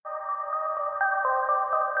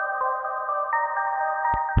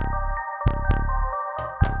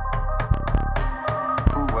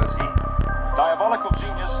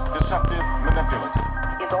deceptive, manipulative.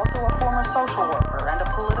 He's also a former social worker and a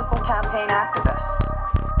political campaign activist.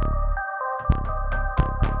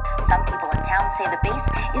 Some people in town say the base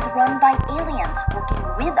is run by aliens working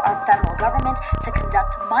with our federal government to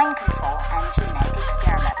conduct mind control and genetic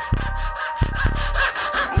experiments.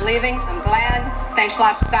 I'm leaving. I'm glad. Thanks a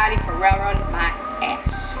lot, society, for railroading my ass.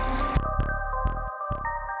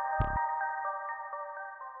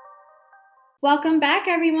 Welcome back,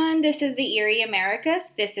 everyone. This is the Eerie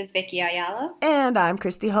Americas. This is Vicky Ayala. And I'm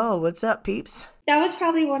Christy Hull. What's up, peeps? That was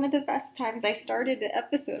probably one of the best times I started the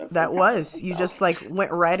episode. That was. You just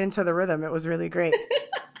went right into the rhythm. It was really great.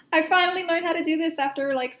 I finally learned how to do this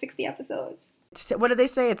after 60 episodes. What did they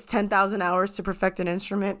say? It's 10,000 hours to perfect an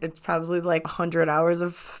instrument. It's probably 100 hours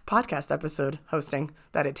of podcast episode hosting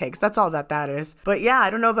that it takes. That's all that is. But yeah,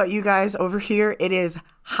 I don't know about you guys. Over here, it is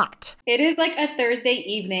hot. It is a Thursday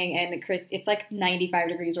evening, and it's 95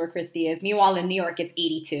 degrees where Christy is. Meanwhile, in New York, it's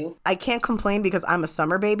 82. I can't complain because I'm a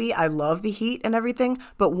summer baby. I love the heat and everything.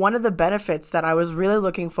 But one of the benefits that I was really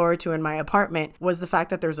looking forward to in my apartment was the fact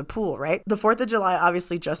that there's a pool, right? The 4th of July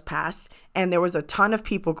obviously just passed, and there was a ton of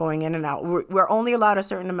people going in and out. We're only allowed a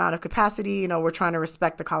certain amount of capacity. We're trying to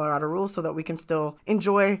respect the Colorado rules so that we can still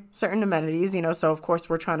enjoy certain amenities, so of course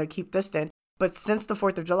we're trying to keep distant. But since the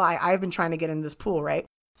 4th of July, I've been trying to get in this pool, right?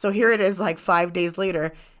 So here it is 5 days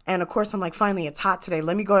later. And of course, I'm finally, it's hot today.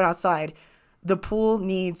 Let me go outside. The pool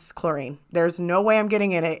needs chlorine. There's no way I'm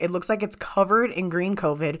getting in it. It looks like it's covered in green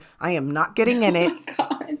COVID. I am not getting in it. Oh my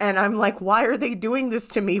God. And I'm why are they doing this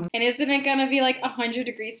to me? And isn't it going to be 100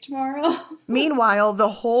 degrees tomorrow? Meanwhile, the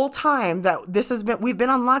whole time that we've been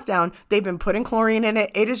on lockdown, they've been putting chlorine in it.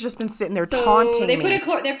 It has just been sitting there taunting me.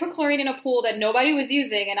 They put chlorine in a pool that nobody was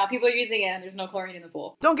using, and now people are using it, and there's no chlorine in the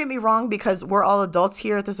pool. Don't get me wrong, because we're all adults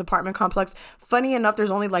here at this apartment complex. Funny enough,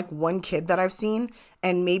 there's only one kid that I've seen,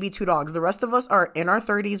 and maybe 2 dogs. The rest of us are in our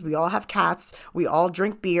 30s. We all have cats. We all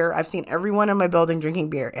drink beer. I've seen everyone in my building drinking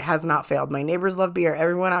beer. It has not failed. My neighbors love beer.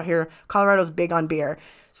 Everyone out here, Colorado's big on beer.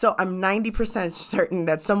 So I'm 90% certain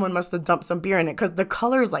that someone must have dumped some beer in it because the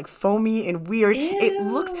color is foamy and weird. Ew. It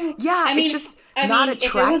looks, it's just not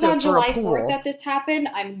attractive if it was on for a July pool. 4th that this happened,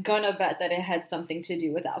 I'm gonna bet that it had something to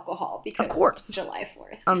do with alcohol because of course. July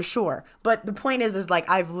 4th. I'm sure. But the point is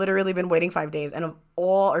I've literally been waiting 5 days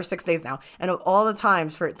or 6 days now. And of all the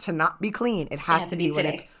times for it to not be clean, it has to be when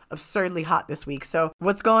it's absurdly hot this week. So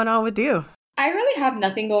what's going on with you? I really have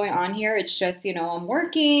nothing going on here. It's just, I'm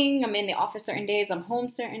working, I'm in the office certain days, I'm home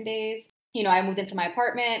certain days. I moved into my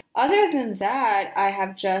apartment. Other than that, I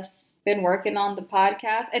have just been working on the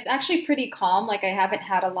podcast. It's actually pretty calm. I haven't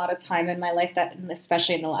had a lot of time in my life that,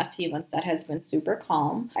 especially in the last few months, that has been super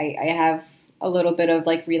calm. I have a little bit of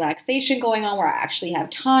relaxation going on where I actually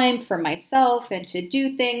have time for myself and to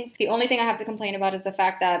do things. The only thing I have to complain about is the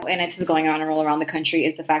fact that, and it's going on all around the country,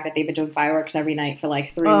 is the fact that they've been doing fireworks every night for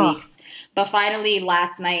 3 weeks. But finally,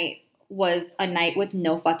 last night was a night with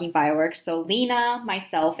no fucking fireworks. So Lena,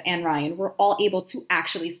 myself, and Ryan were all able to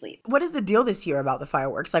actually sleep. What is the deal this year about the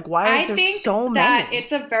fireworks? Why is there so many? I think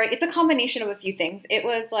that it's a combination of a few things. It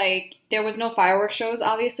was there was no fireworks shows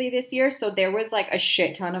obviously this year, so there was a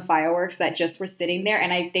shit ton of fireworks that just were sitting there,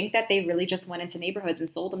 and I think that they really just went into neighborhoods and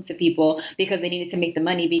sold them to people because they needed to make the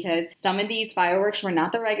money, because some of these fireworks were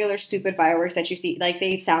not the regular stupid fireworks that you see.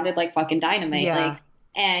 They sounded like fucking dynamite. Yeah.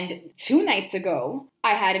 And 2 nights ago,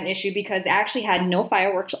 I had an issue because I actually had no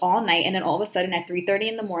fireworks all night, and then all of a sudden at 3:30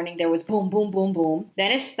 in the morning there was boom, boom, boom, boom.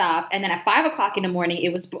 Then it stopped, and then at 5 o'clock in the morning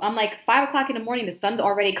it was. I'm 5 o'clock in the morning, the sun's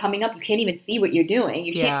already coming up. You can't even see what you're doing.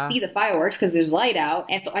 You can't see the fireworks because there's light out,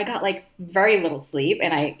 and so I got very little sleep.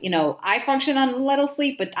 And I function on little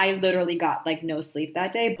sleep, but I literally got no sleep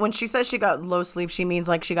that day. When she says she got low sleep, she means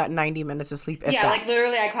she got 90 minutes of sleep. Yeah,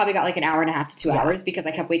 literally, I probably got an hour and a half to 2 hours because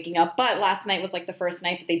I kept waking up. But last night was the first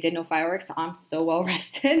night that they did no fireworks, so I'm so well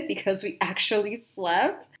rested because we actually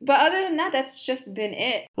slept. But other than that, that's just been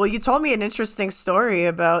it. Well, you told me an interesting story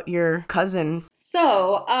about your cousin.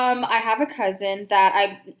 So, I have a cousin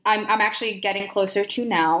that I'm actually getting closer to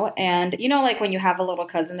now, and when you have a little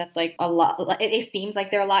cousin that's a lot, it seems like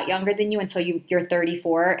they're a lot younger than you until you're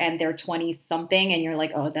 34 and they're 20 something, and you're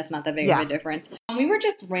oh, that's not that big of a difference. We were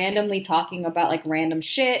just randomly talking about random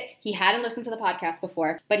shit. He hadn't listened to the podcast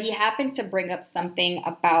before, but he happened to bring up something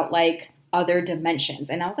about other dimensions.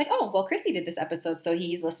 And I was oh, well, Chrissy did this episode, so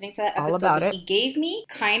he's listening to that episode. All about it. He gave me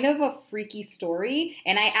kind of a freaky story,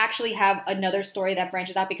 and I actually have another story that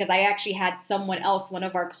branches out because I actually had someone else, one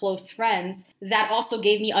of our close friends, that also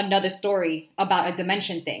gave me another story about a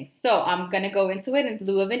dimension thing. So I'm going to go into it. In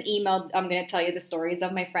lieu of an email, I'm going to tell you the stories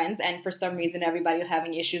of my friends, and for some reason, everybody was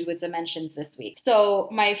having issues with dimensions this week. So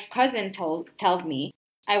my cousin tells me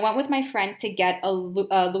I went with my friend to get a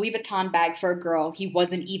Louis Vuitton bag for a girl he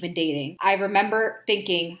wasn't even dating. I remember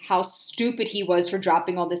thinking how stupid he was for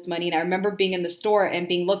dropping all this money. And I remember being in the store and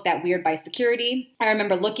being looked at weird by security. I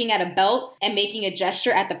remember looking at a belt and making a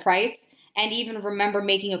gesture at the price. And even remember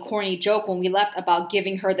making a corny joke when we left about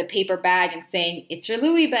giving her the paper bag and saying, "It's your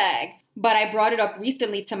Louis bag." But I brought it up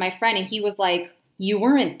recently to my friend and he was like, "You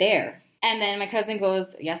weren't there." And then my cousin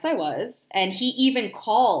goes, "Yes, I was." And he even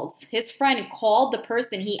his friend called the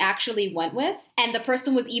person he actually went with. And the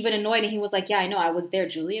person was even annoyed. And he was like, "Yeah, I know, I was there.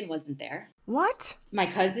 Julian wasn't there." What? My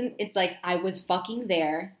cousin, it's like, I was fucking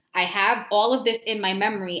there. I have all of this in my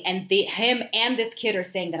memory, and him and this kid are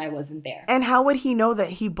saying that I wasn't there. And how would he know that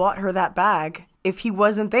he bought her that bag if he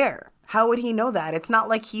wasn't there? How would he know that? It's not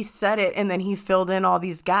like he said it and then he filled in all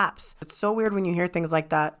these gaps. It's so weird when you hear things like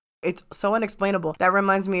that. It's so unexplainable. That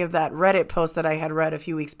reminds me of that Reddit post that I had read a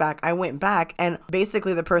few weeks back. I went back and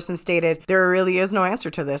basically the person stated, there really is no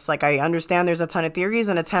answer to this. Like, I understand there's a ton of theories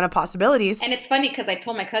and a ton of possibilities. And it's funny because I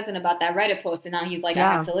told my cousin about that Reddit post and now he's like, I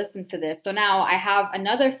have to listen to this. So now I have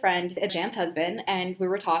another friend, Jan's husband, and we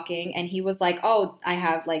were talking and he was like, "Oh, I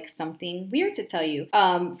have like something weird to tell you."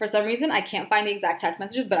 For some reason, I can't find the exact text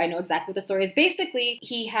messages, but I know exactly what the story is. Basically,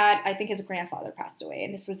 he had, I think his grandfather passed away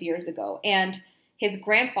and this was years ago. And his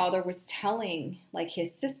grandfather was telling like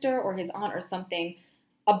his sister or his aunt or something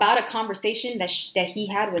about a conversation that he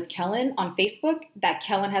had with Kellen on Facebook that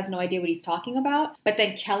Kellen has no idea what he's talking about. But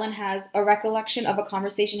then Kellen has a recollection of a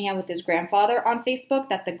conversation he had with his grandfather on Facebook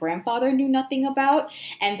that the grandfather knew nothing about.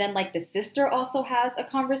 And then like the sister also has a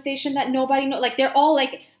conversation that nobody knows. Like they're all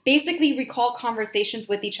like basically recall conversations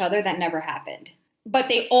with each other that never happened. But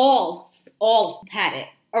they all had it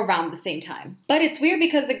around the same time. But it's weird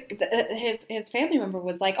because his family member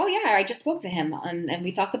was like, "Oh yeah, I just spoke to him and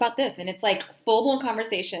we talked about this." And it's like full-blown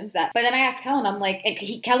conversations that, but then I asked Kellen, I'm like,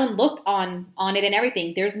 Kellen looked on it and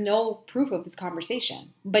everything. There's no proof of this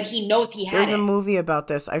conversation, but he knows he had There's a movie about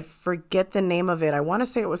this. I forget the name of it. I want to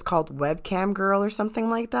say it was called Webcam Girl or something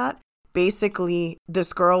like that. Basically,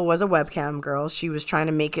 this girl was a webcam girl. She was trying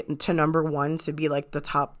to make it to number 1 to be like the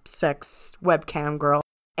top sex webcam girl.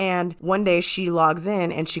 And one day she logs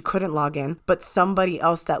in and she couldn't log in, but somebody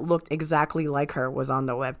else that looked exactly like her was on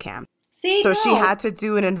the webcam. So she had to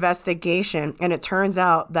do an investigation, and it turns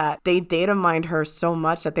out that they data mined her so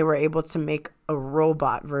much that they were able to make a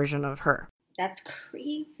robot version of her. That's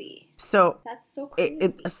crazy. So that's so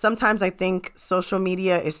crazy. Sometimes I think social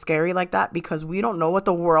media is scary like that because we don't know what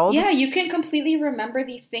the world... Yeah, you can completely remember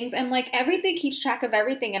these things and like everything keeps track of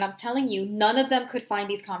everything. And I'm telling you, none of them could find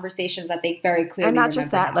these conversations that they very clearly And not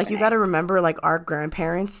just that, happening. like you got to remember like our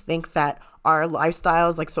grandparents think that our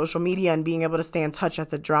lifestyles like social media and being able to stay in touch at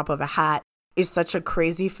the drop of a hat is such a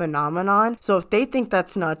crazy phenomenon. So if they think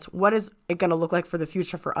that's nuts, what is it going to look like for the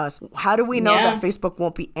future for us? How do we know that Facebook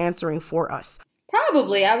won't be answering for us?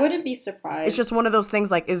 Probably. I wouldn't be surprised. It's just one of those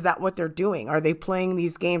things like, is that what they're doing? Are they playing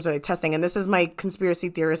these games? Are they testing? And this is my conspiracy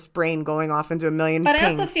theorist brain going off into a million But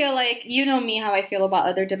pings. I also feel like, you know me, how I feel about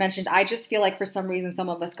other dimensions. I just feel like for some reason some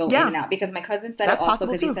of us go in and out. Because my cousin said That's it also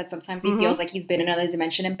because he too. said sometimes he feels like he's been in another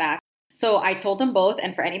dimension and back. So I told them both,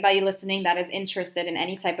 and for anybody listening that is interested in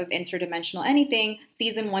any type of interdimensional anything,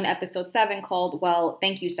 season 1, episode 7 called, Well,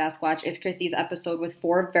 Thank You, Sasquatch, is Christy's episode with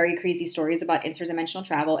 4 very crazy stories about interdimensional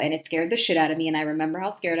travel, and it scared the shit out of me, and I remember how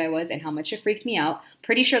scared I was and how much it freaked me out.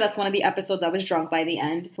 Pretty sure that's one of the episodes I was drunk by the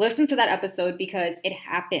end. Listen to that episode because it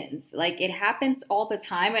happens. Like, it happens all the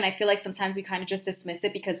time, and I feel like sometimes we kind of just dismiss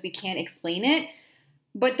it because we can't explain it.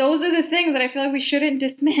 But those are the things that I feel like we shouldn't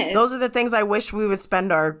dismiss. Those are the things I wish we would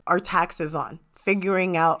spend our taxes on,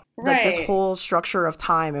 figuring out like this whole structure of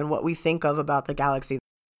time and what we think of about the galaxy.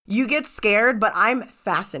 You get scared, but I'm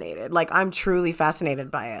fascinated. Like, I'm truly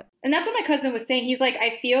fascinated by it. And that's what my cousin was saying. He's like, I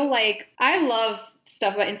feel like I love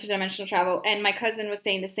stuff about interdimensional travel. And my cousin was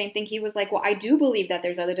saying the same thing. He was like, well, I do believe that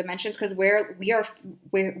there's other dimensions because we're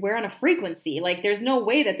on a frequency. Like, there's no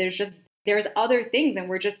way that there's other things and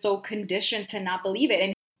we're just so conditioned to not believe it.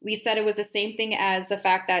 And we said it was the same thing as the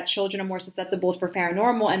fact that children are more susceptible for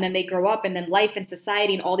paranormal and then they grow up and then life and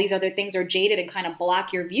society and all these other things are jaded and kind of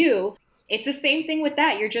block your view. It's the same thing with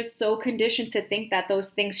that. You're just so conditioned to think that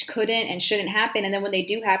those things couldn't and shouldn't happen. And then when they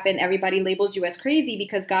do happen, everybody labels you as crazy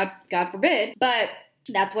because God forbid. But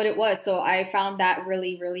that's what it was. So I found that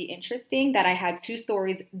really, really interesting that I had 2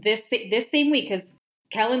 stories this same week because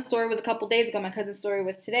Kellen's story was a couple days ago. My cousin's story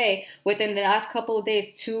was today. Within the last couple of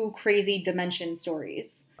days, 2 crazy dimension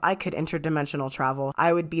stories. I could interdimensional travel.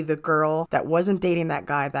 I would be the girl that wasn't dating that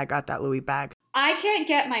guy that got that Louis bag. I can't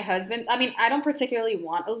get my husband. I mean, I don't particularly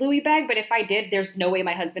want a Louis bag, but if I did, there's no way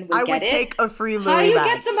my husband would get it. I would take a free Louis bag. How do you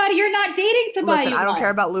get somebody you're not dating to buy you Listen, I don't one?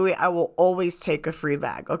 care about Louis. I will always take a free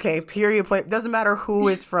bag. Okay, period. Point. Doesn't matter who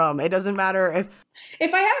it's from. It doesn't matter if.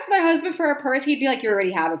 If I asked my husband for a purse, he'd be like, "You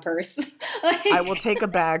already have a purse." Like, I will take a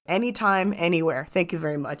bag anytime, anywhere. Thank you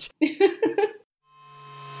very much.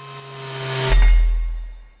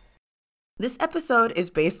 This episode is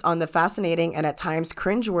based on the fascinating and at times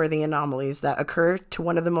cringeworthy anomalies that occur to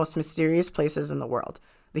one of the most mysterious places in the world,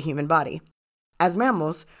 the human body. As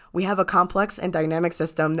mammals, we have a complex and dynamic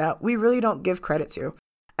system that we really don't give credit to.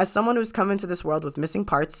 As someone who's come into this world with missing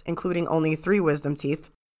parts, including only 3 wisdom teeth,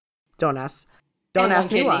 don't ask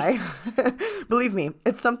me why. Believe me,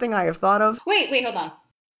 it's something I have thought of. Wait, hold on.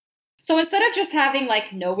 So instead of just having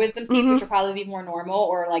like no wisdom teeth, which would probably be more normal,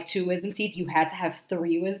 or like 2 wisdom teeth, you had to have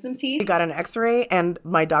 3 wisdom teeth? I got an x-ray and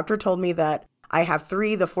my doctor told me that I have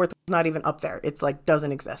 3, the 4th was not even up there. It's like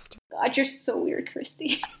doesn't exist. God, you're so weird,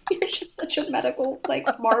 Christy. You're just such a medical like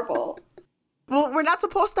marvel. Well, we're not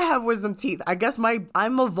supposed to have wisdom teeth. I guess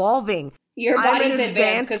I'm evolving. Your body's I'm an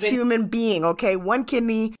advanced advanced human being, okay? 1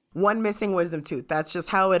 kidney, 1 missing wisdom tooth. That's just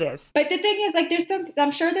how it is. But the thing is, like,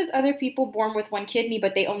 I'm sure there's other people born with 1 kidney,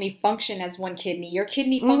 but they only function as 1 kidney. Your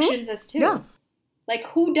kidney functions as 2. Yeah. Like,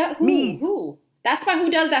 who does? Me. Who? That's who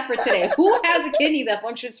does that for today. Who has a kidney that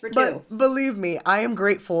functions for 2? But believe me, I am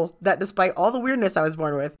grateful that despite all the weirdness I was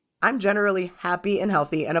born with, I'm generally happy and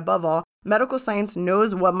healthy, and above all, medical science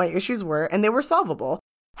knows what my issues were, and they were solvable.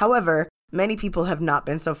 However, many people have not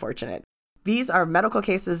been so fortunate. These are medical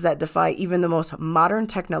cases that defy even the most modern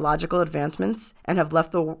technological advancements and have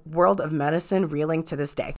left the world of medicine reeling to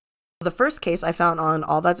this day. The first case I found on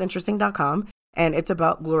allthat'sinteresting.com, and it's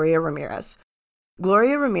about Gloria Ramirez.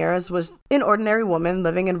 Gloria Ramirez was an ordinary woman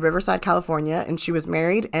living in Riverside, California, and she was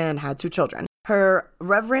married and had 2 children. Her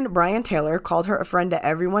Reverend Brian Taylor called her a friend to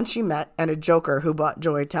everyone she met and a joker who brought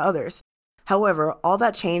joy to others. However, all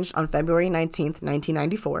that changed on February 19th,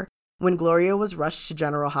 1994, when Gloria was rushed to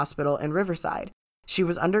General Hospital in Riverside. She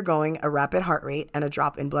was undergoing a rapid heart rate and a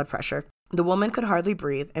drop in blood pressure. The woman could hardly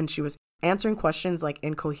breathe, and she was answering questions like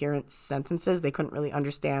incoherent sentences they couldn't really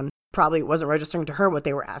understand. Probably it wasn't registering to her what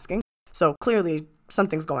they were asking. So clearly,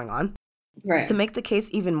 something's going on. Right. To make the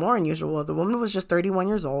case even more unusual, the woman was just 31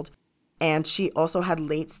 years old, and she also had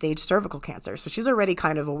late-stage cervical cancer. So she's already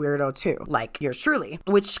kind of a weirdo too, like yours truly,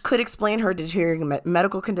 which could explain her deteriorating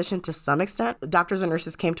medical condition to some extent. Doctors and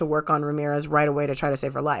nurses came to work on Ramirez right away to try to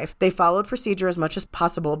save her life. They followed procedure as much as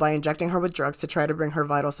possible by injecting her with drugs to try to bring her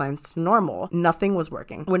vital signs to normal. Nothing was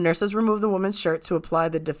working. When nurses removed the woman's shirt to apply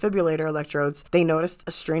the defibrillator electrodes, they noticed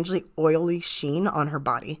a strangely oily sheen on her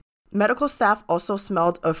body. Medical staff also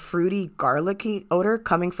smelled a fruity, garlicky odor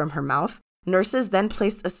coming from her mouth. Nurses then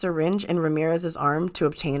placed a syringe in Ramirez's arm to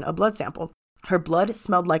obtain a blood sample. Her blood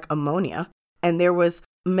smelled like ammonia, and there was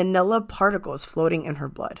manila particles floating in her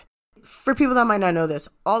blood. For people that might not know this,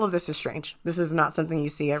 all of this is strange. This is not something you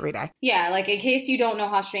see every day. Yeah, like in case you don't know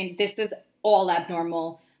how strange, this is all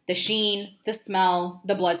abnormal. The sheen, the smell,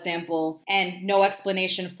 the blood sample, and no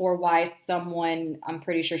explanation for why someone, I'm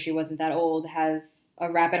pretty sure she wasn't that old, has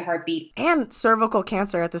a rapid heartbeat. And cervical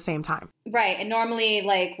cancer at the same time. Right. And normally,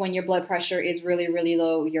 like, when your blood pressure is really, really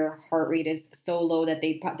low, your heart rate is so low that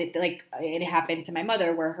they like, it happened to my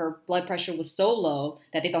mother where her blood pressure was so low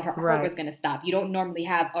that they thought her heart was going to stop. You don't normally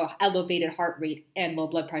have an elevated heart rate and low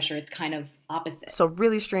blood pressure. It's kind of opposite. So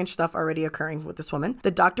really strange stuff already occurring with this woman.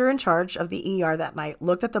 The doctor in charge of the ER that night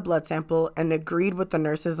looked at the blood sample and agreed with the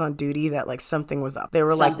nurses on duty that, like, something was up. They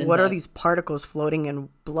were like, what are these particles floating in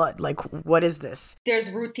blood? Like, what is this?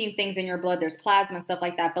 There's routine things in your blood. There's plasma and stuff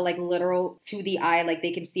like that. But, like, literal to the eye, like,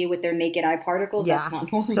 they can see it with their naked eye particles. Yeah. That's not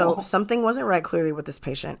normal. So something wasn't right clearly with this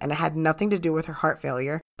patient, and it had nothing to do with her heart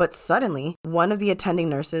failure. But suddenly, one of the attending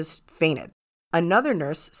nurses fainted. Another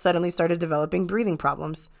nurse suddenly started developing breathing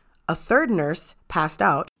problems. A third nurse passed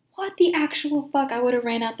out. What the actual fuck? I would have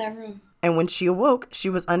ran out that room. And when she awoke,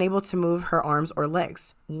 she was unable to move her arms or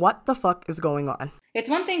legs. What the fuck is going on? It's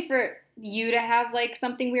one thing for you to have, like,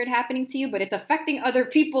 something weird happening to you, but it's affecting other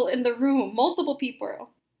people in the room, multiple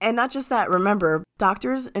people. And not just that, remember,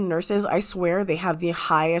 doctors and nurses, I swear, they have the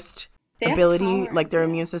highest ability, like their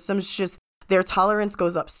immune system's just, their tolerance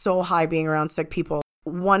goes up so high being around sick people.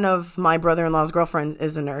 One of my brother-in-law's girlfriends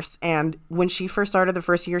is a nurse, and when she first started the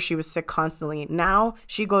first year, she was sick constantly. Now,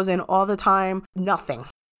 she goes in all the time, nothing.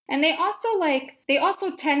 And they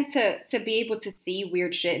also tend to be able to see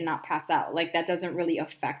weird shit and not pass out. Like, that doesn't really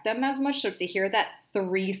affect them as much. So to hear that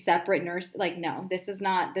 3 separate nurses, like, no, this is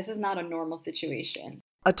not a normal situation.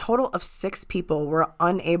 A total of 6 people were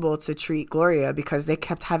unable to treat Gloria because they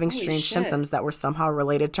kept having strange symptoms that were somehow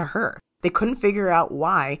related to her. They couldn't figure out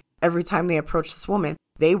why every time they approached this woman,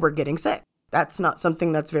 they were getting sick. That's not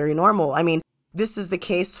something that's very normal. I mean, this is the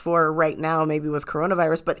case for right now, maybe with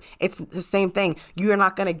coronavirus, but it's the same thing. You're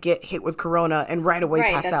not going to get hit with corona and right away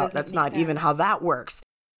pass out. That's not even how that works.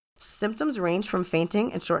 Symptoms range from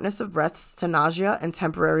fainting and shortness of breaths to nausea and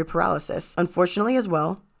temporary paralysis. Unfortunately as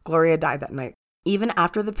well, Gloria died that night. Even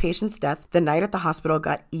after the patient's death, the night at the hospital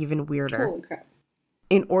got even weirder. Holy crap.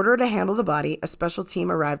 In order to handle the body, a special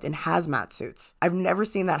team arrived in hazmat suits. I've never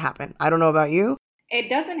seen that happen. I don't know about you. It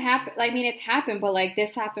doesn't happen. I mean, it's happened, but like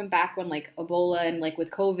this happened back when like Ebola and like with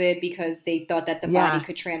COVID, because they thought that the body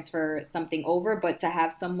could transfer something over. But to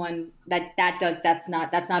have someone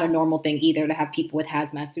that's not a normal thing either, to have people with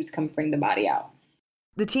hazmat suits come bring the body out.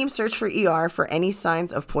 The team searched for ER for any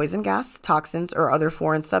signs of poison gas, toxins, or other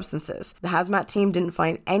foreign substances. The hazmat team didn't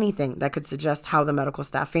find anything that could suggest how the medical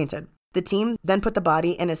staff fainted. The team then put the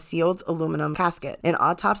body in a sealed aluminum casket. An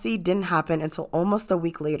autopsy didn't happen until almost a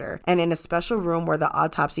week later, and in a special room where the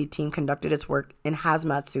autopsy team conducted its work in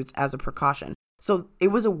hazmat suits as a precaution. So it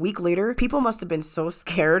was a week later. People must have been so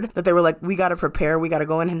scared that they were like, we got to prepare. We got to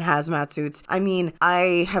go in hazmat suits. I mean,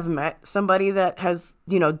 I have met somebody that has,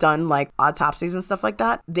 done like autopsies and stuff like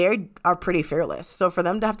that. They are pretty fearless. So for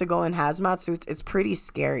them to have to go in hazmat suits, it's pretty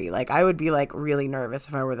scary. Like I would be like really nervous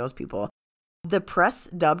if I were those people. The press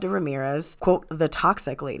dubbed Ramirez, quote, the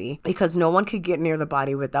toxic lady, because no one could get near the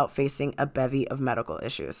body without facing a bevy of medical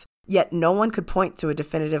issues. Yet no one could point to a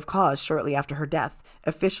definitive cause shortly after her death.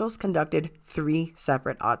 Officials conducted 3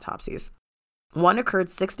 separate autopsies. One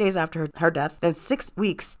occurred 6 days after her death, then 6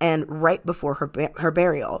 weeks and right before her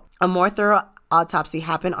burial. A more thorough autopsy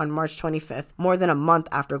happened on March 25th, more than a month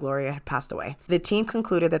after Gloria had passed away. The team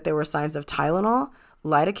concluded that there were signs of Tylenol,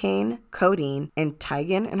 lidocaine, codeine, and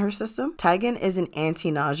Tigan in her system. Tigan is an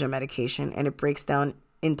anti-nausea medication, and it breaks down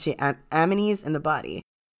into amines in the body.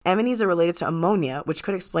 Amines are related to ammonia, which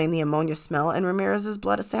could explain the ammonia smell in Ramirez's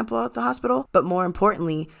blood sample at the hospital. But more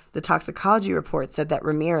importantly, the toxicology report said that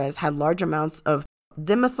Ramirez had large amounts of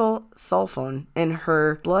dimethylsulfone in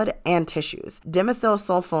her blood and tissues.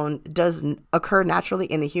 Dimethylsulfone does occur naturally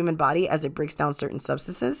in the human body as it breaks down certain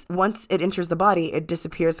substances. Once it enters the body, it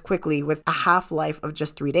disappears quickly with a half-life of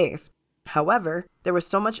just 3 days. However, there was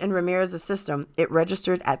so much in Ramirez's system, it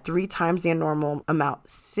registered at 3 times the normal amount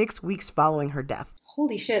 6 weeks following her death.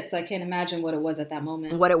 Holy shit, so I can't imagine what it was at that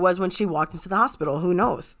moment. What it was when she walked into the hospital, who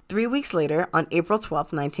knows? 3 weeks later, on April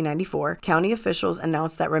 12, 1994, county officials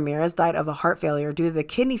announced that Ramirez died of a heart failure due to the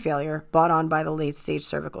kidney failure brought on by the late-stage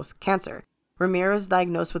cervical cancer. Ramirez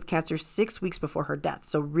diagnosed with cancer 6 weeks before her death,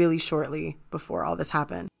 so really shortly before all this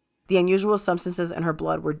happened. The unusual substances in her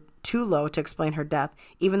blood were too low to explain her death,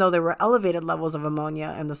 even though there were elevated levels of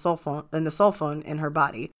ammonia and the sulfone in her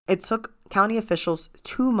body. It took county officials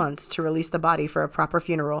 2 months to release the body for a proper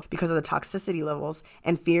funeral because of the toxicity levels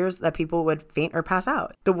and fears that people would faint or pass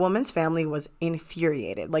out. The woman's family was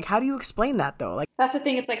infuriated. Like, how do you explain that, though? Like, that's the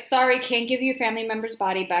thing. It's like, sorry, can't give your family member's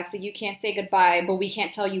body back, so you can't say goodbye, but we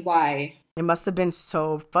can't tell you why. It must have been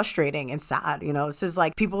so frustrating and sad. This is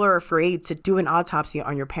like people are afraid to do an autopsy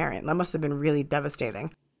on your parent. That must have been really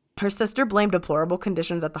devastating. Her sister blamed deplorable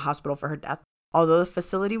conditions at the hospital for her death. Although the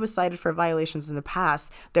facility was cited for violations in the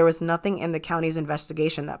past, there was nothing in the county's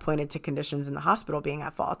investigation that pointed to conditions in the hospital being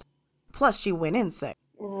at fault. Plus, she went in sick.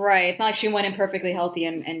 Right. It's not like she went in perfectly healthy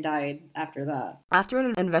and died after that. After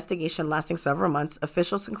an investigation lasting several months,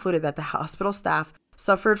 officials concluded that the hospital staff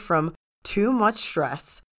suffered from too much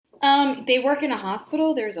stress. They work in a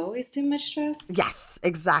hospital. There's always too much stress. Yes,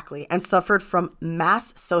 exactly. And suffered from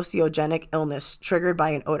mass sociogenic illness triggered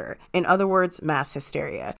by an odor. In other words, mass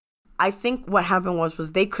hysteria. I think what happened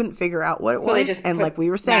was they couldn't figure out what it was. And like we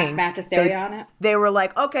were saying, mass hysteria on it. They were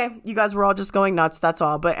like, okay, you guys were all just going nuts. That's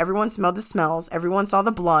all. But everyone smelled the smells. Everyone saw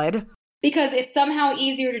the blood. Because it's somehow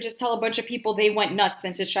easier to just tell a bunch of people they went nuts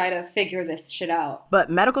than to try to figure this shit out.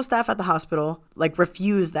 But medical staff at the hospital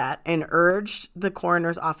refused that and urged the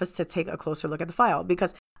coroner's office to take a closer look at the file.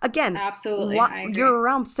 Because again, absolutely, you're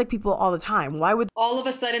around sick people all the time. Why would all of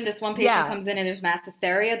a sudden this one patient comes in and there's mass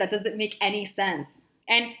hysteria? That doesn't make any sense.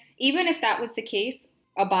 And even if that was the case,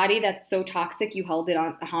 a body that's so toxic you held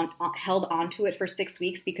onto it for 6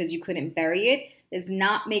 weeks because you couldn't bury it does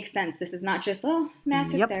not make sense. This is not just,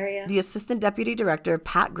 mass hysteria. The assistant deputy director,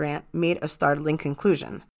 Pat Grant, made a startling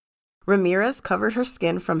conclusion. Ramirez covered her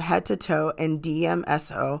skin from head to toe in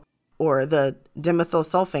DMSO, or the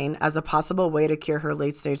dimethylsulfane, as a possible way to cure her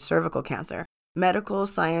late-stage cervical cancer. Medical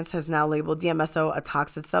science has now labeled DMSO a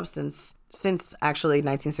toxic substance since, actually,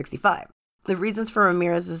 1965. The reasons for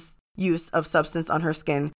Ramirez's use of substance on her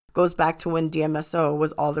skin goes back to when DMSO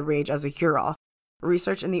was all the rage as a cure-all.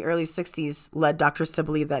 Research in the early 60s led doctors to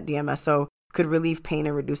believe that DMSO could relieve pain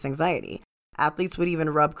and reduce anxiety. Athletes would even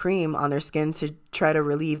rub cream on their skin to try to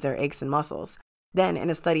relieve their aches and muscles. Then, in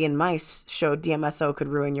a study in mice showed DMSO could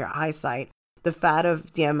ruin your eyesight, the fad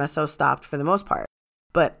of DMSO stopped for the most part.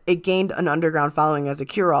 But it gained an underground following as a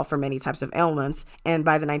cure-all for many types of ailments, and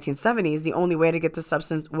by the 1970s, the only way to get the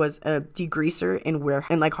substance was a degreaser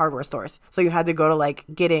in like hardware stores. So you had to go to like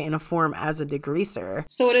get it in a form as a degreaser.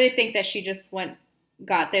 So what do they think, that she just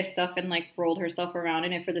got this stuff and like rolled herself around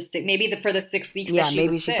in it for the for the 6 weeks that she was sick? Yeah,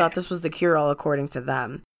 maybe she thought this was the cure-all according to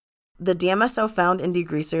them. The DMSO found in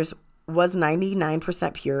degreasers was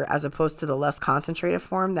 99% pure as opposed to the less concentrated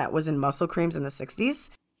form that was in muscle creams in the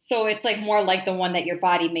 60s. So it's like more like the one that your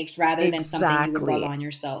body makes rather than something you would rub on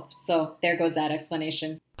yourself. So there goes that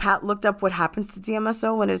explanation. Pat looked up what happens to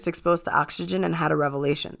DMSO when it's exposed to oxygen and had a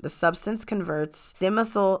revelation. The substance converts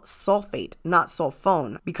dimethyl sulfate, not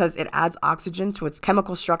sulfone, because it adds oxygen to its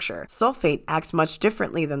chemical structure. Sulfate acts much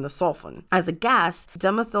differently than the sulfone. As a gas,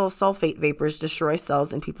 dimethyl sulfate vapors destroy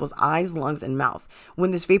cells in people's eyes, lungs, and mouth. When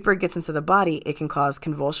this vapor gets into the body, it can cause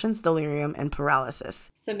convulsions, delirium, and paralysis.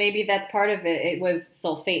 So maybe that's part of it. It was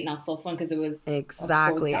sulfate, not sulfone, because it was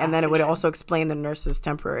exactly. And then it would also explain the nurse's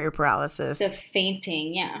temporary paralysis. The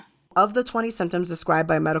fainting, yeah. Of the 20 symptoms described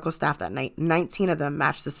by medical staff that night, 19 of them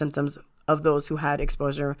matched the symptoms of those who had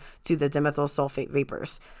exposure to the dimethyl sulfate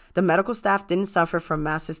vapors. The medical staff didn't suffer from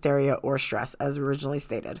mass hysteria or stress, as originally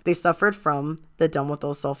stated. They suffered from the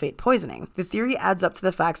dimethyl sulfate poisoning. The theory adds up to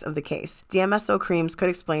the facts of the case. DMSO creams could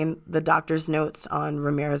explain the doctor's notes on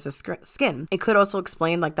Ramirez's skin. It could also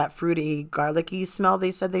explain like that fruity, garlicky smell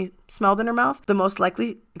they said they smelled in her mouth. The most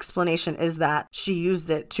likely explanation is that she used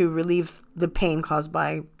it to relieve the pain caused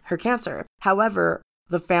by her cancer. However,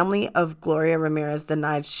 the family of Gloria Ramirez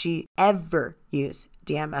denied she ever used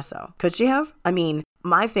DMSO. Could she have? I mean,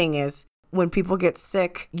 my thing is, when people get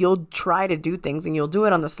sick, you'll try to do things and you'll do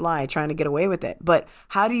it on the sly, trying to get away with it. But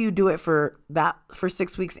how do you do it for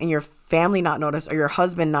 6 weeks and your family not notice or your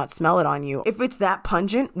husband not smell it on you? If it's that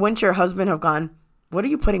pungent, wouldn't your husband have gone, what are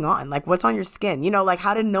you putting on? Like, what's on your skin? You know, like,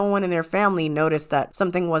 how did no one in their family notice that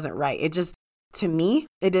something wasn't right? It just, to me,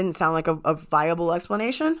 it didn't sound like a viable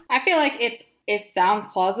explanation. I feel like it sounds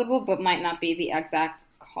plausible, but might not be the exact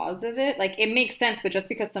cause of it. Like, it makes sense, but just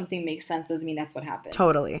because something makes sense doesn't mean that's what happened.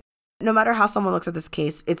 Totally. No matter how someone looks at this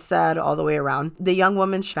case, it's sad all the way around. The young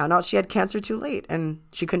woman found out she had cancer too late, and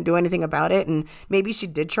she couldn't do anything about it, and maybe she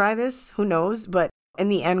did try this, who knows, but in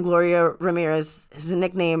the end, Gloria Ramirez, his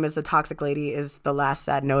nickname is the Toxic Lady, is the last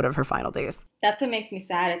sad note of her final days. That's what makes me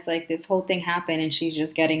sad. It's like this whole thing happened and she's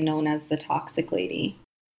just getting known as the Toxic Lady.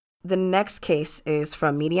 The next case is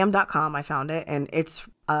from Medium.com. I found it, and it's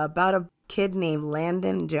about a kid named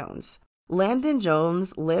Landon Jones. Landon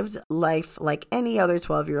Jones lived life like any other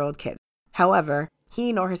 12-year-old kid. However,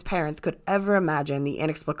 he nor his parents could ever imagine the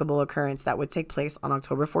inexplicable occurrence that would take place on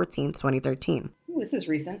October 14th, 2013. Ooh, this is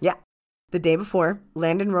recent. Yeah. The day before,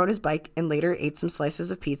 Landon rode his bike and later ate some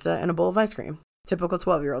slices of pizza and a bowl of ice cream. Typical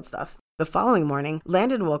 12-year-old stuff. The following morning,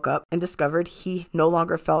 Landon woke up and discovered he no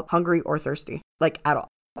longer felt hungry or thirsty, like at all.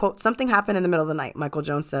 Quote, something happened in the middle of the night, Michael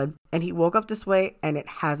Jones said, and he woke up this way and it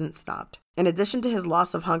hasn't stopped. In addition to his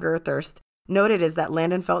loss of hunger or thirst, noted is that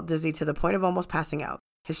Landon felt dizzy to the point of almost passing out.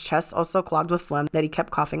 His chest also clogged with phlegm that he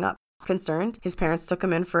kept coughing up. Concerned, his parents took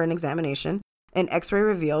him in for an examination. An x-ray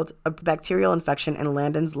revealed a bacterial infection in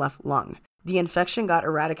Landon's left lung. The infection got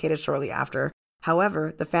eradicated shortly after.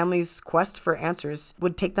 However, the family's quest for answers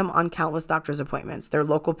would take them on countless doctor's appointments. Their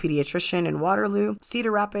local pediatrician in Waterloo,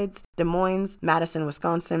 Cedar Rapids, Des Moines, Madison,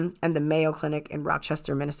 Wisconsin, and the Mayo Clinic in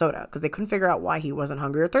Rochester, Minnesota, because they couldn't figure out why he wasn't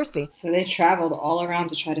hungry or thirsty. So they traveled all around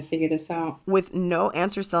to try to figure this out. With no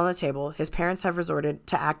answers still on the table, his parents have resorted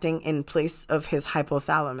to acting in place of his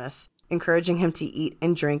hypothalamus, encouraging him to eat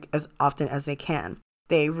and drink as often as they can.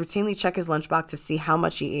 They routinely check his lunchbox to see how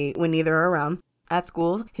much he ate when neither are around. At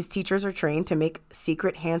school, his teachers are trained to make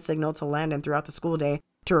secret hand signal to Landon throughout the school day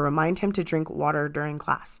to remind him to drink water during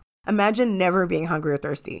class. Imagine never being hungry or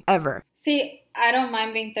thirsty, ever. See, I don't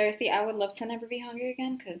mind being thirsty. I would love to never be hungry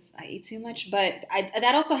again because I eat too much. But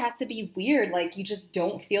that also has to be weird. Like, you just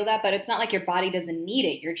don't feel that. But it's not like your body doesn't need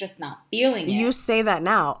it. You're just not feeling it. You say that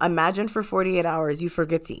now. Imagine for 48 hours you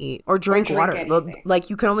forget to eat or drink water. Anything.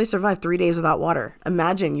 Like, you can only survive 3 days without water.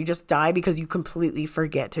 Imagine you just die because you completely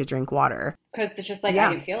forget to drink water. Because it's just like,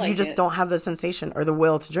 I didn't feel like it. You just don't have the sensation or the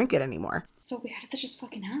will to drink it anymore. It's so weird. How does it just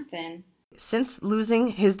fucking happen? Since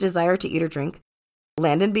losing his desire to eat or drink,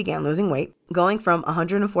 Landon began losing weight, going from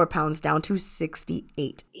 104 pounds down to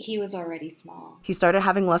 68. He was already small. He started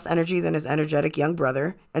having less energy than his energetic young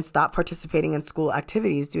brother and stopped participating in school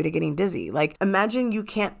activities due to getting dizzy. Like, imagine you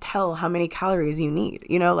can't tell how many calories you need.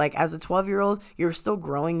 You know, like as a 12-year-old, you're still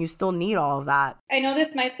growing. You still need all of that. I know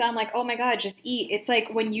this might sound like, oh my God, just eat. It's like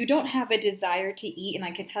when you don't have a desire to eat, and I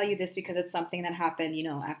could tell you this because it's something that happened, you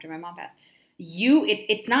know, after my mom passed.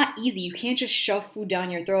 It's not easy. You can't just shove food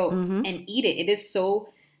down your throat and eat it. It is so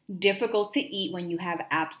difficult to eat when you have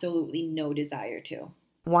absolutely no desire to.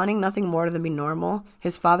 Wanting nothing more than be normal,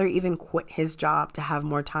 his father even quit his job to have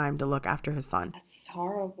more time to look after his son. That's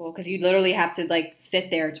horrible because you literally have to like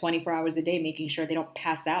sit there 24 hours a day making sure they don't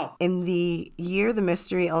pass out. In the year the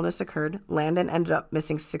mystery illness occurred, Landon ended up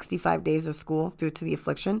missing 65 days of school due to the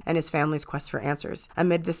affliction and his family's quest for answers.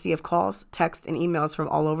 Amid the sea of calls, texts, and emails from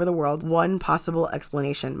all over the world, one possible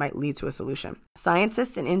explanation might lead to a solution.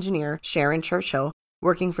 Scientist and engineer Sharon Churchill,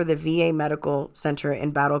 working for the VA Medical Center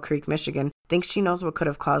in Battle Creek, Michigan, thinks she knows what could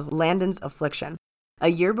have caused Landon's affliction. A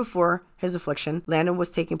year before his affliction, Landon was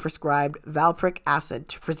taking prescribed valproic acid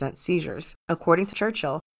to prevent seizures. According to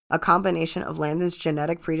Churchill, a combination of Landon's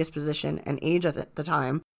genetic predisposition and age at the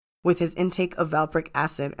time, with his intake of valproic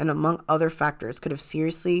acid and among other factors, could have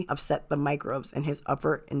seriously upset the microbes in his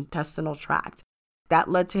upper intestinal tract. That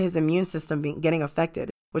led to his immune system getting affected,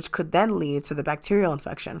 which could then lead to the bacterial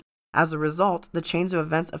infection. As a result, the chains of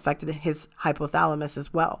events affected his hypothalamus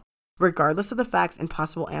as well. Regardless of the facts and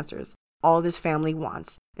possible answers, all this family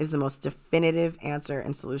wants is the most definitive answer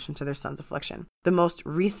and solution to their son's affliction. The most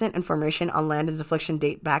recent information on Landon's affliction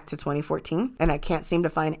date back to 2014, and I can't seem to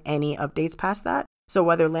find any updates past that. So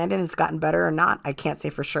whether Landon has gotten better or not, I can't say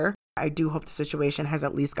for sure. I do hope the situation has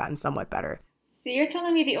at least gotten somewhat better. So you're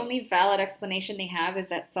telling me the only valid explanation they have is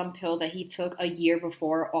that some pill that he took a year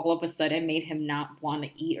before all of a sudden made him not want to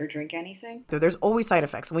eat or drink anything? So there's always side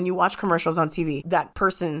effects. When you watch commercials on TV, that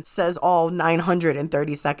person says all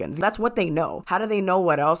 930 seconds. That's what they know. How do they know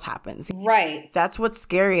what else happens? Right. That's what's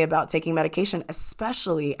scary about taking medication,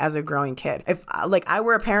 especially as a growing kid. If I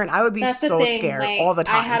were a parent, I would be so scared all the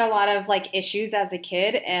time. I had a lot of issues as a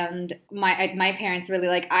kid, and my parents really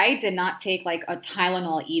I did not take a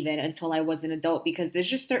Tylenol even until I was an adult, because there's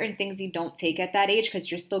just certain things you don't take at that age because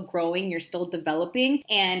you're still growing, you're still developing.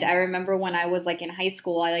 And I remember when I was in high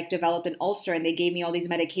school, I developed an ulcer, and they gave me all these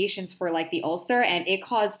medications for the ulcer, and it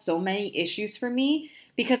caused so many issues for me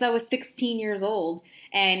because I was 16 years old.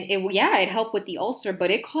 And it helped with the ulcer,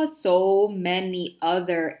 but it caused so many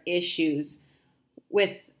other issues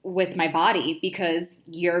with my body, because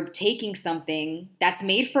you're taking something that's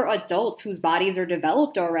made for adults whose bodies are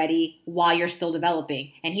developed already while you're still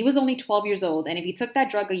developing. And he was only 12 years old. And if he took that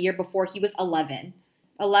drug a year before, he was 11.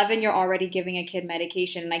 11, you're already giving a kid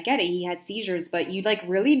medication. And I get it, he had seizures, but you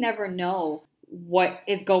really never know what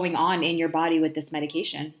is going on in your body with this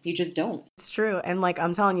medication. You just don't. It's true. And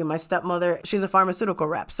I'm telling you, my stepmother, she's a pharmaceutical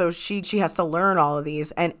rep. So she has to learn all of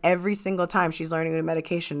these. And every single time she's learning a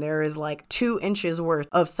medication, there is 2 inches worth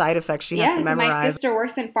of side effects she has to memorize. My sister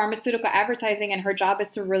works in pharmaceutical advertising, and her job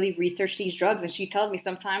is to really research these drugs. And she tells me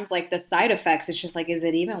sometimes the side effects, it's just is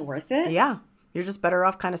it even worth it? Yeah. You're just better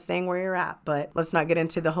off kind of staying where you're at. But let's not get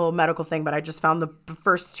into the whole medical thing. But I just found the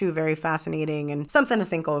first 2 very fascinating and something to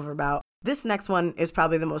think over about. This next one is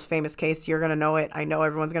probably the most famous case. You're going to know it. I know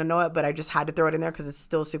everyone's going to know it, but I just had to throw it in there because it's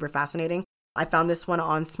still super fascinating. I found this one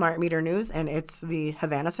on Smart Meter News, and it's the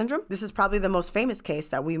Havana Syndrome. This is probably the most famous case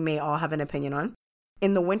that we may all have an opinion on.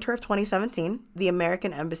 In the winter of 2017, the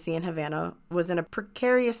American Embassy in Havana was in a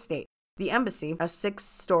precarious state. The embassy, a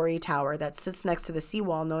 6-story tower that sits next to the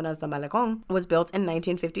seawall known as the Malecón, was built in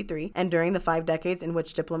 1953, and during the 5 decades in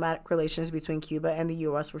which diplomatic relations between Cuba and the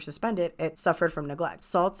U.S. were suspended, it suffered from neglect.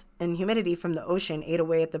 Salt and humidity from the ocean ate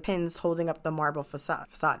away at the pins holding up the marble facade.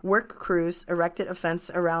 Work crews erected a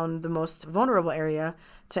fence around the most vulnerable area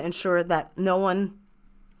to ensure that no one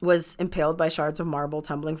was impaled by shards of marble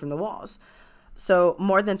tumbling from the walls. So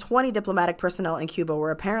more than 20 diplomatic personnel in Cuba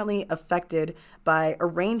were apparently affected by a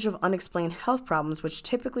range of unexplained health problems, which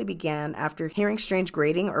typically began after hearing strange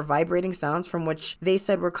grating or vibrating sounds from which they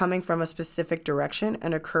said were coming from a specific direction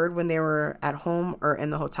and occurred when they were at home or in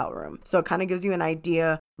the hotel room. So it kind of gives you an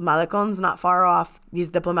idea. Malecon's not far off. These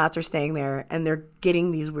diplomats are staying there, and they're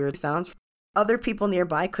getting these weird sounds. Other people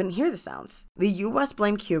nearby couldn't hear the sounds. The U.S.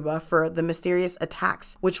 blamed Cuba for the mysterious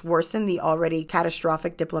attacks, which worsened the already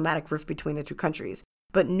catastrophic diplomatic rift between the 2 countries.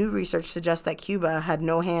 But new research suggests that Cuba had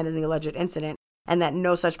no hand in the alleged incident, and that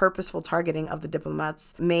no such purposeful targeting of the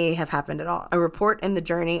diplomats may have happened at all. A report in the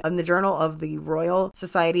Journal of the Royal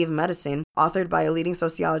Society of Medicine authored by a leading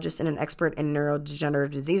sociologist and an expert in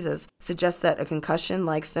neurodegenerative diseases, suggests that a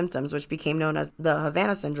concussion-like symptoms, which became known as the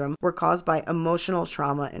Havana syndrome, were caused by emotional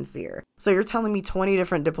trauma and fear. So you're telling me 20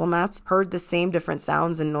 different diplomats heard the same different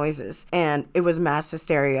sounds and noises, and it was mass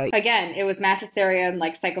hysteria. Again, it was mass hysteria and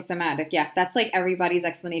like psychosomatic. Yeah, that's like everybody's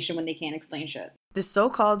explanation when they can't explain shit. The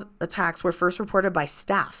so-called attacks were first reported by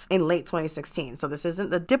staff in late 2016. So this isn't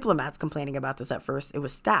the diplomats complaining about this at first. It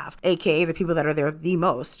was staff, aka the people that are there the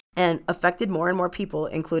most, and affected more and more people,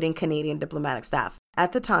 including Canadian diplomatic staff.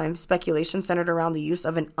 At the time, speculation centered around the use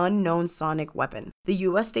of an unknown sonic weapon. The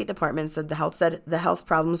U.S. State Department said the health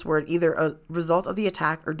problems were either a result of the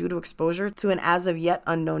attack or due to exposure to an as-of-yet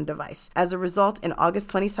unknown device. As a result, in August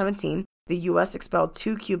 2017, the U.S. expelled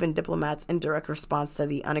 2 Cuban diplomats in direct response to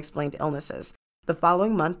the unexplained illnesses. The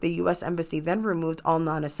following month, the U.S. Embassy then removed all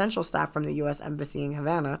non-essential staff from the U.S. Embassy in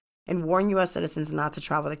Havana and warned U.S. citizens not to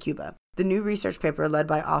travel to Cuba. The new research paper, led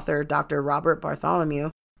by author Dr. Robert Bartholomew,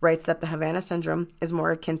 writes that the Havana syndrome is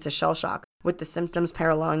more akin to shell shock, with the symptoms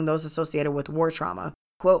paralleling those associated with war trauma.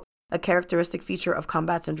 Quote, a characteristic feature of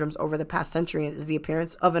combat syndromes over the past century is the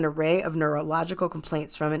appearance of an array of neurological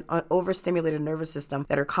complaints from an overstimulated nervous system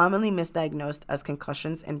that are commonly misdiagnosed as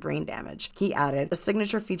concussions and brain damage. He added, a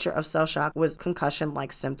signature feature of cell shock was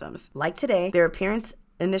concussion-like symptoms. Like today, their appearance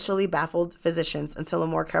initially baffled physicians until a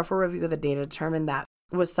more careful review of the data determined that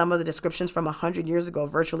was some of the descriptions from 100 years ago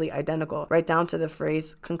virtually identical, right down to the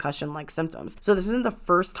phrase concussion-like symptoms. So this isn't the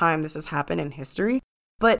first time this has happened in history.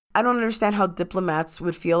 But I don't understand how diplomats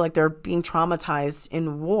would feel like they're being traumatized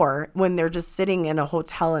in war when they're just sitting in a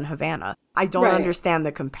hotel in Havana. I don't understand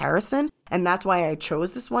the comparison. And that's why I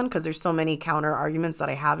chose this one, because there's so many counter arguments that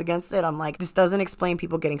I have against it. I'm like, this doesn't explain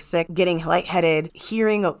people getting sick, getting lightheaded,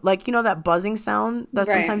 hearing, like, you know, that buzzing sound that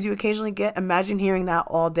sometimes you occasionally get. Imagine hearing that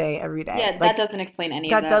all day, every day. Yeah, that doesn't explain any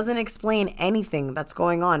of that. That doesn't explain anything that's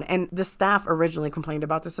going on. And the staff originally complained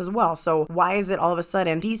about this as well. So why is it all of a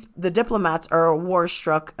sudden the diplomats are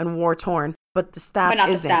war-struck and war-torn, but the staff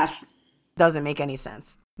isn't? The staff. Doesn't make any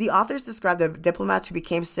sense. The authors described the diplomats who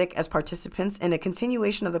became sick as participants in a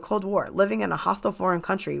continuation of the Cold War, living in a hostile foreign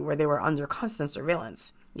country where they were under constant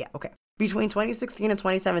surveillance. Yeah, okay. Between 2016 and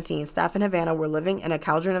 2017, staff in Havana were living in a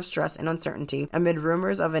cauldron of stress and uncertainty amid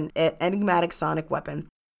rumors of an enigmatic sonic weapon.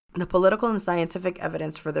 The political and scientific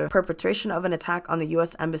evidence for the perpetration of an attack on the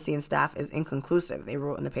U.S. Embassy and staff is inconclusive, they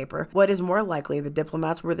wrote in the paper. What is more likely, the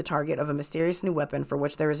diplomats were the target of a mysterious new weapon for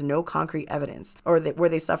which there is no concrete evidence. Or were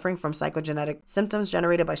they suffering from psychogenetic symptoms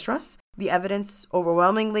generated by stress? The evidence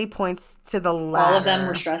overwhelmingly points to the latter. All of them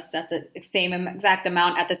were stressed at the same exact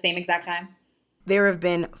amount at the same exact time? There have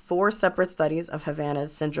been 4 separate studies of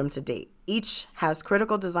Havana's syndrome to date. Each has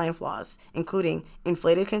critical design flaws, including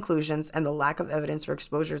inflated conclusions and the lack of evidence for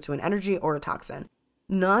exposure to an energy or a toxin.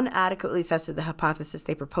 None adequately tested the hypothesis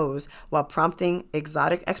they propose while prompting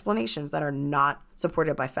exotic explanations that are not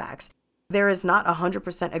supported by facts. There is not a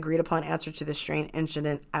 100% agreed upon answer to this strange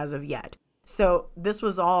incident as of yet. So this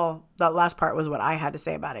was all, that last part was what I had to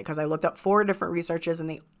say about it, because I looked up 4 different researchers and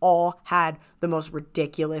they all had the most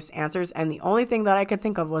ridiculous answers. And the only thing that I could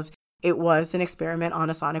think of was it was an experiment on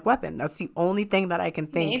a sonic weapon. That's the only thing that I can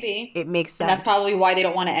think. Maybe. It makes sense. And that's probably why they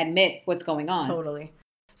don't want to admit what's going on. Totally.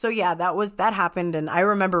 So yeah, that happened. And I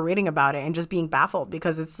remember reading about it and just being baffled,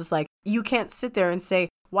 because it's just like, you can't sit there and say,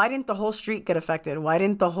 why didn't the whole street get affected? Why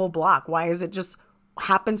didn't the whole block? Why is it just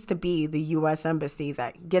happens to be the U.S. Embassy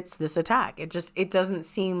that gets this attack? It doesn't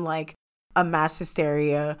seem like a mass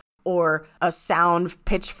hysteria or a sound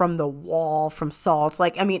pitch from the wall from salt.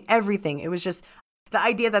 Like, I mean, everything. It was just the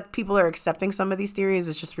idea that people are accepting some of these theories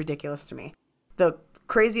is just ridiculous to me. The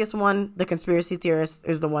craziest one, the conspiracy theorist,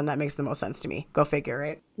 is the one that makes the most sense to me. Go figure,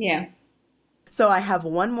 right? Yeah. So I have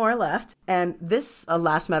one more left, and this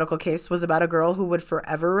last medical case was about a girl who would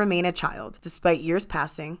forever remain a child, despite years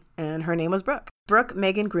passing, and her name was Brooke. Brooke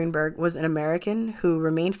Megan Greenberg was an American who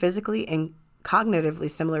remained physically and cognitively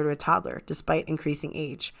similar to a toddler, despite increasing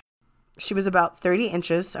age. She was about 30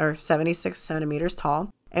 inches, or 76 centimeters tall,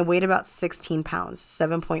 and weighed about 16 pounds,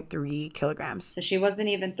 7.3 kilograms. So she wasn't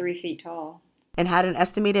even 3 feet tall. And had an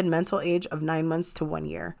estimated mental age of 9 months to 1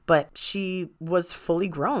 year, but she was fully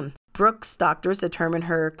grown. Brooke's doctors determined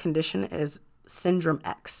her condition as Syndrome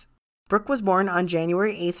X. Brooke was born on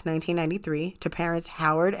January 8th, 1993, to parents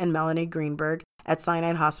Howard and Melanie Greenberg at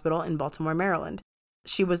Sinai Hospital in Baltimore, Maryland.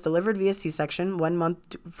 She was delivered via C-section 1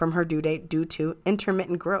 month from her due date due to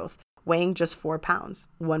intermittent growth, weighing just 4 pounds,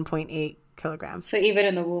 1.8 kilograms. So even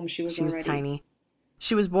in the womb, she was tiny.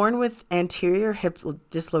 She was born with anterior hip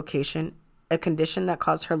dislocation, a condition that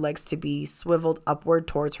caused her legs to be swiveled upward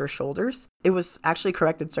towards her shoulders. It was actually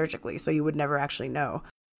corrected surgically, so you would never actually know.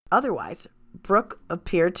 Otherwise, Brooke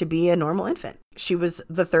appeared to be a normal infant. She was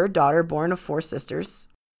the third daughter born of 4 sisters.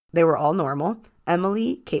 They were all normal: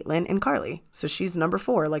 Emily, Caitlin, and Carly. So she's number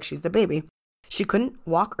 4, like she's the baby. She couldn't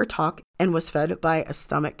walk or talk and was fed by a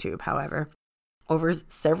stomach tube, however. Over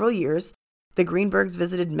several years, the Greenbergs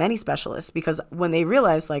visited many specialists because when they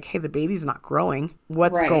realized, like, hey, the baby's not growing,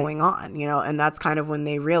 what's going on, you know? And that's kind of when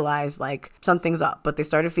they realized, like, something's up. But they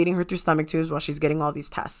started feeding her through stomach tubes while she's getting all these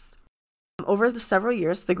tests. Over the several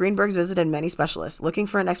years, the Greenbergs visited many specialists looking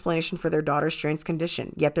for an explanation for their daughter's strange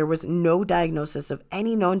condition, yet there was no diagnosis of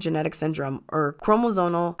any known genetic syndrome or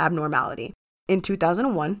chromosomal abnormality. In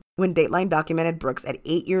 2001, when Dateline documented Brooks at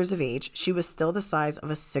 8 years of age, she was still the size of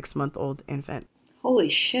a 6-month-old infant. Holy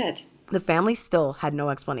shit. The family still had no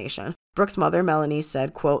explanation. Brooks' mother, Melanie,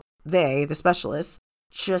 said, quote, "They, the specialists,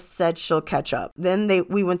 just said she'll catch up. Then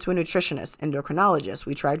we went to a nutritionist, endocrinologist.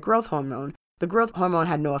 We tried growth hormone. The growth hormone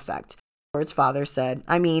had no effect." Brooks' father said,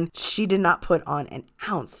 she did not put on an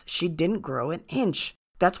ounce. She didn't grow an inch.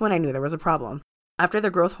 That's when I knew there was a problem. After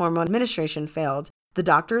the growth hormone administration failed, the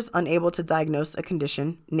doctors, unable to diagnose a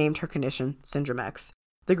condition, named her condition Syndrome X.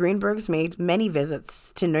 The Greenbergs made many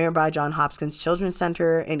visits to nearby Johns Hopkins Children's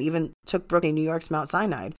Center and even took Brooke to New York's Mount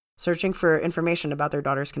Sinai, searching for information about their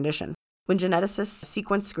daughter's condition. When geneticists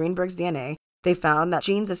sequenced Greenberg's DNA, they found that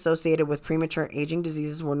genes associated with premature aging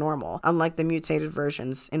diseases were normal, unlike the mutated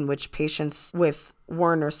versions in which patients with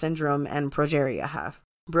Werner syndrome and progeria have.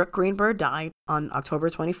 Brooke Greenberg died on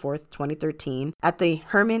October 24, 2013, at the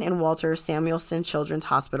Herman and Walter Samuelson Children's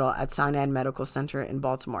Hospital at Sinai Medical Center in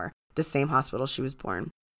Baltimore, the same hospital she was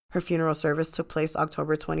born. Her funeral service took place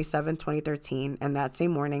October 27, 2013, and that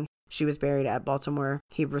same morning, she was buried at Baltimore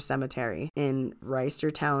Hebrew Cemetery in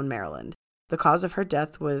Reisterstown, Maryland. The cause of her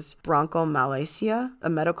death was bronchomalacia, a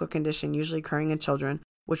medical condition usually occurring in children,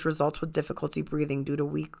 which results with difficulty breathing due to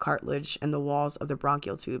weak cartilage in the walls of the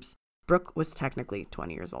bronchial tubes. Brooke was technically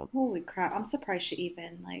 20 years old. Holy crap. I'm surprised she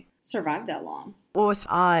even, survived that long. What was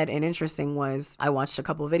odd and interesting was I watched a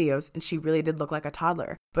couple videos and she really did look like a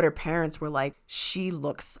toddler. But her parents were like, she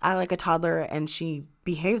looks like a toddler and she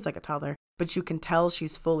behaves like a toddler. But you can tell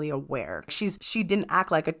she's fully aware. She didn't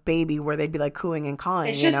act like a baby where they'd be like cooing and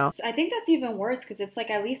cawing, you know? I think that's even worse because it's like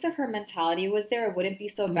at least if her mentality was there, it wouldn't be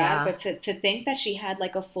so bad. Yeah. But to think that she had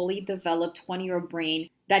like a fully developed 20-year-old brain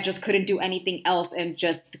that just couldn't do anything else and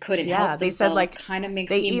just couldn't help they said like kind of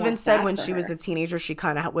makes they me even more said sad when for she her. was a teenager she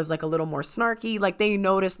kind of was like a little more snarky. Like they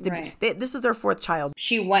noticed this is their 4th child.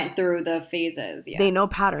 She went through the phases. Yeah, they know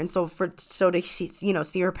patterns. So to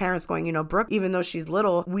see her parents going, Brooke, even though she's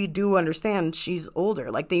little, we do understand she's older.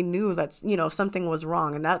 Like they knew that's something was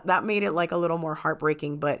wrong, and that made it like a little more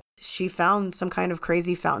heartbreaking. But she found some kind of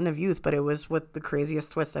crazy fountain of youth, but it was with the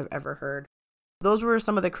craziest twist I've ever heard. Those were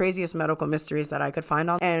some of the craziest medical mysteries that I could find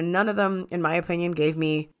on, and none of them, in my opinion,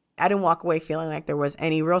 I didn't walk away feeling like there was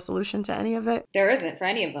any real solution to any of it. There isn't for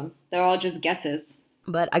any of them. They're all just guesses.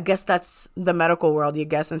 But I guess that's the medical world. You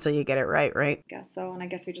guess until you get it right? I guess so, and I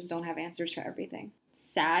guess we just don't have answers for everything.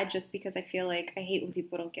 Sad, just because I feel like I hate when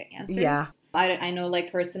people don't get answers. Yeah. I know,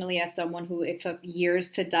 like, personally, as someone who it took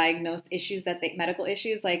years to diagnose medical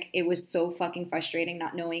issues, like, it was so fucking frustrating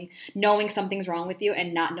not knowing something's wrong with you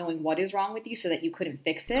and not knowing what is wrong with you so that you couldn't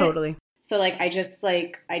fix it. Totally. So, like, I just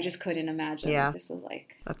couldn't imagine what this was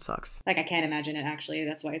like. That sucks. Like, I can't imagine it, actually.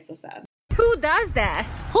 That's why it's so sad. Who does that?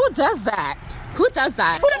 Who does that? Who does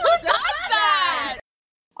that? Who does that?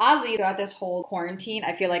 Oddly, throughout this whole quarantine,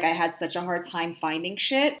 I feel like I had such a hard time finding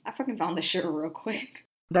shit. I fucking found this shit real quick.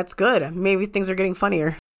 That's good. Maybe things are getting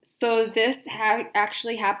funnier. So this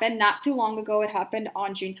actually happened not too long ago. It happened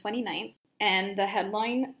on June 29th. And the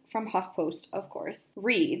headline from HuffPost, of course,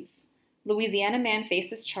 reads, Louisiana man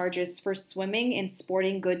faces charges for swimming in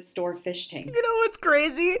sporting goods store fish tank. You know what's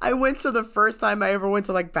crazy? I went to the first time I ever went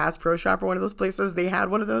to like Bass Pro Shop or one of those places. They had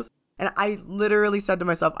one of those. And I literally said to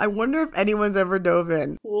myself, I wonder if anyone's ever dove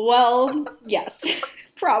in. Well, yes,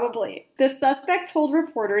 probably. The suspect told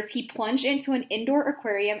reporters he plunged into an indoor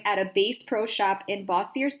aquarium at a Bass Pro Shop in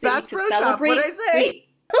Bossier City Bass to Pro celebrate. Shop, what'd I say?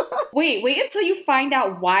 Wait until you find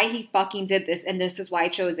out why he fucking did this, and this is why I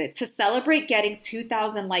chose it. To celebrate getting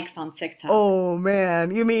 2,000 likes on TikTok. Oh, man.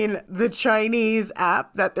 You mean the Chinese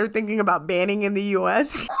app that they're thinking about banning in the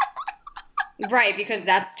U.S.? Right, because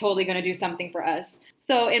that's totally going to do something for us.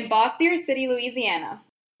 So in Bossier City, Louisiana,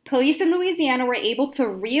 police in Louisiana were able to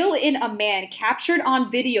reel in a man captured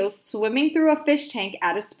on video swimming through a fish tank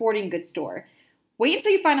at a sporting goods store. Wait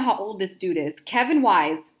until you find out how old this dude is. Kevin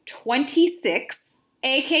Wise, 26,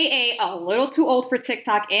 a.k.a. a little too old for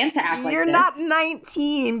TikTok and to act like this. You're not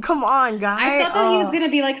 19. Come on, guy. I thought that he was going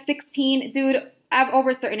to be like 16. Dude, over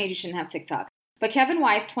a certain age, you shouldn't have TikTok. But Kevin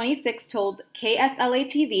Wise, 26, told KSLA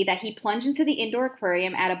TV that he plunged into the indoor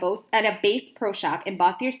aquarium at a Bass Pro Shop in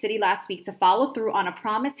Bossier City last week to follow through on a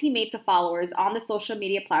promise he made to followers on the social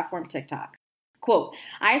media platform TikTok. Quote,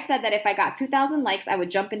 I said that if I got 2,000 likes, I would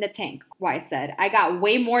jump in the tank, Wise said. I got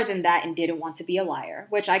way more than that and didn't want to be a liar,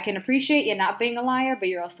 which I can appreciate you not being a liar, but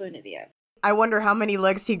you're also an idiot. I wonder how many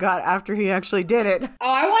likes he got after he actually did it.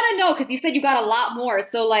 Oh, I want to know, because you said you got a lot more.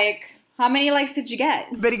 So, like, how many likes did you get?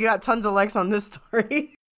 But he got tons of likes on this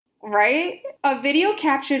story. Right? A video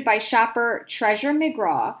captured by shopper Treasure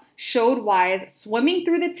McGraw showed Wise swimming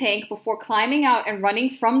through the tank before climbing out and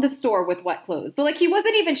running from the store with wet clothes. So, like, he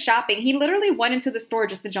wasn't even shopping. He literally went into the store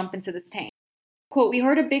just to jump into this tank. Quote, we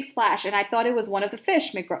heard a big splash and I thought it was one of the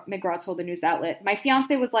fish, McGraw told the news outlet. My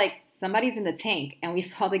fiance was like, somebody's in the tank, and we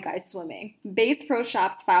saw the guy swimming. Bass Pro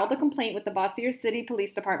Shops filed a complaint with the Bossier City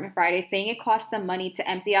Police Department Friday, saying it cost them money to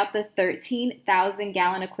empty out the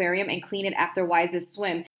 13,000-gallon aquarium and clean it after Wise's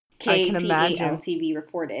swim. KTAL-TV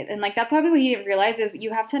reported. And, like, that's how people he didn't realize is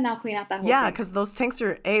you have to now clean out that whole tank. Because those tanks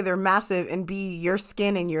are, A, they're massive, and B, your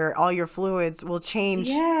skin and all your fluids will change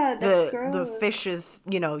the fish's,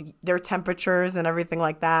 their temperatures and everything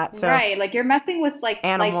like that. So, right, like, you're messing with, like,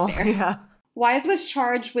 animal, life there. Yeah. Wise was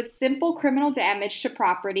charged with simple criminal damage to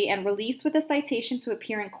property and released with a citation to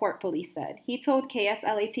appear in court, police said. He told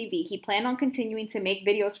KSLA-TV he planned on continuing to make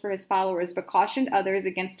videos for his followers, but cautioned others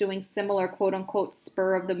against doing similar quote-unquote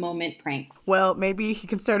spur-of-the-moment pranks. Well, maybe he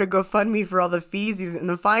can start a GoFundMe for all the fees and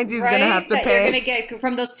the fines he's going to have to that pay. You're going to get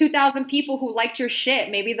from those 2,000 people who liked your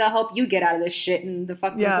shit. Maybe they'll help you get out of this shit in the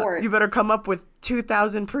fucking court. You better come up with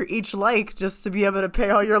 2,000 per each like just to be able to pay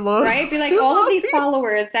all your loans. Right? Be like, all of these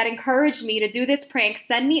followers that encouraged me to do this prank,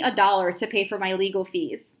 send me $1 to pay for my legal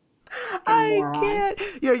fees. I can't.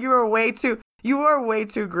 Yo, you are way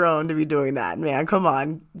too grown to be doing that, man. Come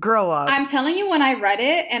on. Grow up. I'm telling you, when I read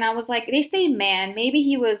it and I was like, they say man, maybe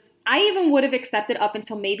he was, I even would have accepted up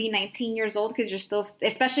until maybe 19 years old because you're still,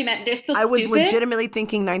 especially men, they're still stupid. I was legitimately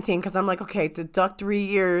thinking 19 because I'm like, okay, deduct 3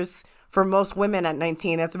 years. For most women at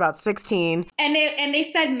 19, that's about 16. And they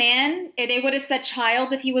said man, and they would have said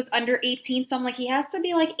child if he was under 18. So I'm like, he has to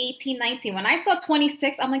be like 18, 19. When I saw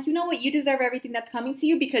 26, I'm like, you know what? You deserve everything that's coming to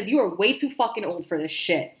you because you are way too fucking old for this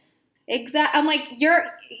shit. I'm like,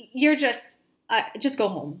 you're just go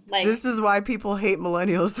home. Like, this is why people hate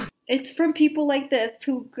millennials. It's from people like this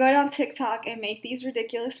who get on TikTok and make these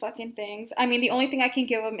ridiculous fucking things. I mean, the only thing I can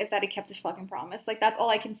give him is that he kept his fucking promise. Like, that's all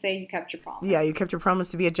I can say. You kept your promise. Yeah, you kept your promise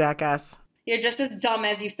to be a jackass. You're just as dumb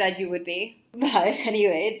as you said you would be. But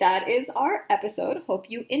anyway, that is our episode. Hope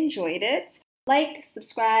you enjoyed it. Like,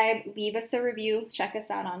 subscribe, leave us a review. Check us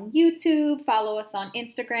out on YouTube. Follow us on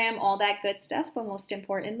Instagram. All that good stuff. But most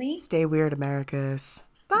importantly, stay weird, Americas.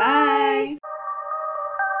 Bye.